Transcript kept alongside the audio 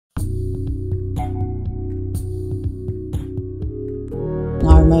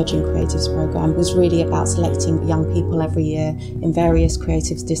Emerging Creatives programme was really about selecting young people every year in various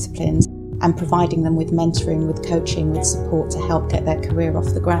creative disciplines and providing them with mentoring, with coaching, with support to help get their career off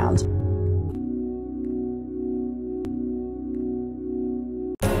the ground.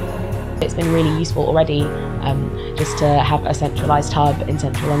 It's been really useful already just to have a centralised hub in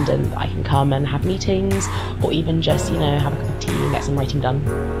central London that I can come and have meetings, or even just, have a cup of tea and get some writing done.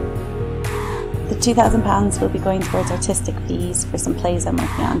 The £2,000 will be going towards artistic fees for some plays I'm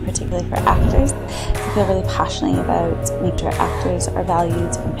working on, particularly for actors. I feel really passionately about making sure actors are valued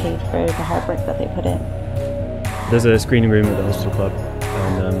and paid for the hard work that they put in. There's a screening room at the h.Club,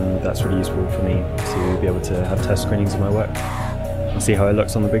 and that's really useful for me to be able to have test screenings of my work and see how it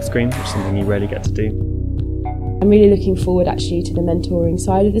looks on the big screen, which is something you rarely get to do. I'm really looking forward actually to the mentoring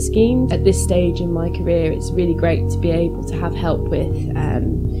side of the scheme. At this stage in my career, it's really great to be able to have help with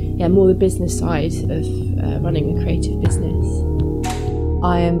more the business side of running a creative business.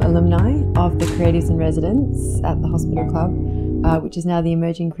 I am alumni of the Creatives in Residence at the Hospital Club, which is now the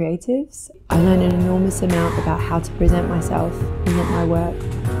Emerging Creatives. I learned an enormous amount about how to present myself, present my work.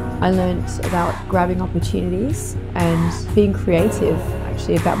 I learned about grabbing opportunities and being creative,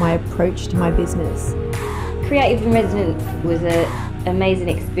 actually, about my approach to my business. Creative in Residence was an amazing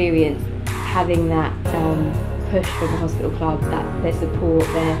experience, having that push from the Hospital Club, that their support,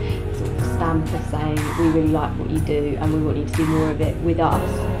 their sort of stamp of saying, we really like what you do and we want you to do more of it with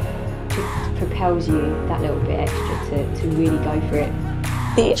us, just propels you that little bit extra to really go for it.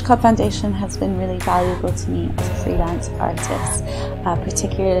 The h.Club Foundation has been really valuable to me as a freelance artist,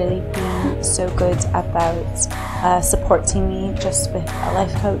 particularly being so good about supporting me just with a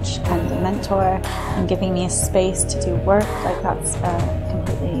life coach and a mentor and giving me a space to do work. Like, that's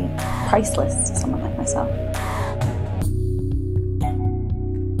completely priceless to someone like myself.